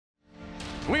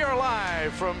We are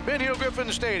live from Ben Hill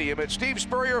Griffin Stadium at Steve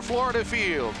Spurrier Florida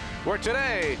Field, where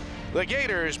today the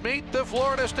Gators meet the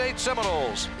Florida State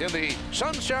Seminoles in the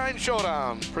Sunshine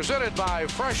Showdown, presented by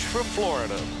Fresh from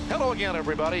Florida. Hello again,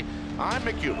 everybody. I'm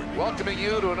Mick Hubert, welcoming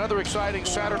you to another exciting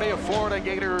Saturday of Florida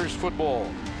Gators football.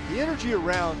 The energy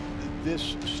around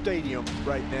this stadium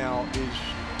right now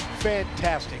is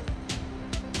fantastic.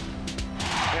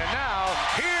 And now,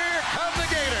 here come the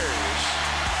Gators.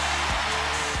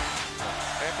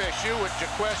 FSU with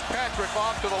Jaquez Patrick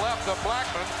off to the left of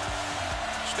Blackman.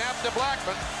 Snap to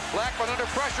Blackman. Blackman under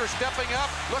pressure, stepping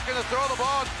up, looking to throw the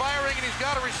ball, and firing, and he's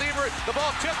got a receiver. The ball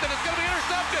tipped, and it's going to be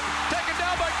intercepted. Taken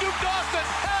down by Duke Dawson.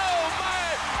 Oh, my!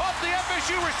 Off the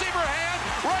FSU receiver hand,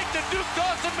 right to Duke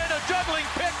Dawson, made a juggling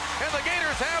pick, and the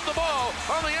Gators have the ball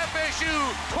on the FSU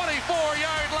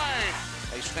 24-yard line.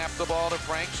 They snap the ball to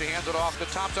Franks. He hands it off to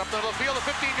Thompson up to the field, the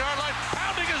 15-yard line,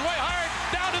 pounding his way hard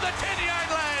down to the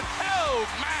 10-yard line. Oh,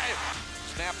 my!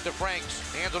 Snap to Franks.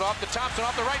 Hands it off to Thompson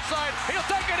off the right side. He'll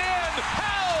take it in.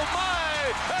 Oh, my!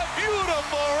 A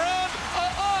beautiful run.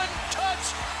 An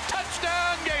untouched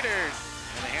touchdown, Gators.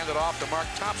 And they hand it off to Mark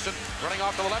Thompson, running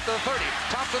off to the left of the 30.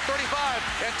 Thompson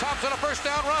 35, and Thompson a first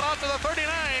down run out to the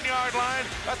 39-yard line.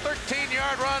 A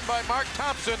 13-yard run by Mark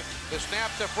Thompson. The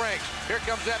snap to Franks. Here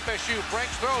comes FSU.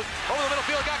 Franks throws over the middle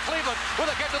field. Got Cleveland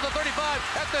with a catch to the 35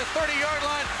 at the 30-yard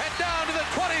line and down to the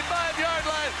 25-yard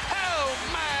line. Oh,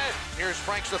 my! Here's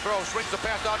Franks to throw. Swings the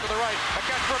pass out to the right. A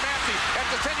catch for Massey at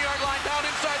the 10-yard line, down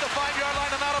inside the 5-yard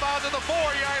line and out of bounds at the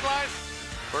 4-yard line.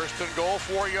 First and goal,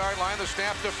 4-yard line. The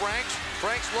snap to Franks.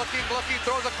 Franks looking,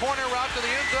 throws a corner route to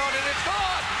the end zone, and it's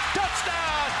gone!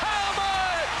 Touchdown! Oh,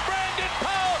 my! Brandon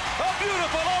Powell, a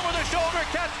beautiful over-the-shoulder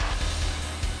catch.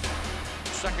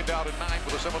 Second down and 9 for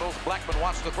the Seminoles. Blackman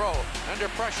wants to throw under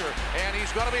pressure, and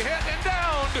he's going to be hit and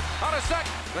downed on a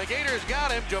second. The Gators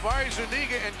got him. Jabari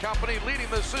Zuniga and company leading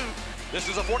the suit. This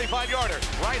is a 45-yarder.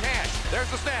 Right hash.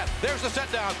 There's the snap. There's the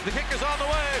set down. The kick is on the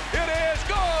way. It is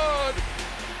good!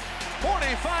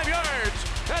 45 yards.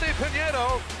 Eddie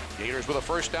Pinedo. Gators with a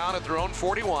first down at their own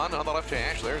 41 on the left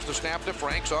hash. There's the snap to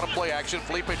Franks on a play action.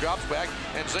 Felipe drops back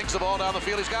and zinks the ball down the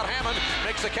field. He's got Hammond.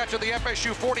 Makes the catch at the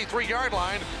FSU 43-yard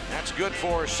line. That's good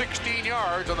for 16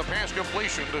 yards on the pass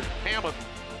completion to Hammond.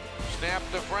 Snap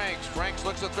to Franks. Franks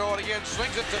looks to throw it again.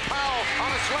 Swings it to Powell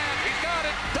on a slant. He's got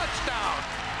it. Touchdown.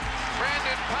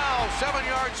 Brandon Powell,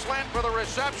 7-yard slant for the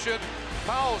reception.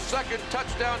 Powell's second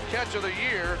touchdown catch of the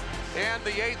year and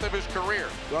the 8th of his career.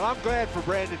 Well, I'm glad for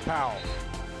Brandon Powell.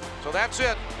 So that's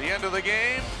it. The end of the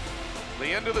game, the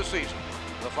end of the season.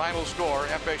 The final score,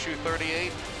 FSU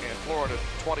 38 and Florida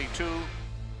 22.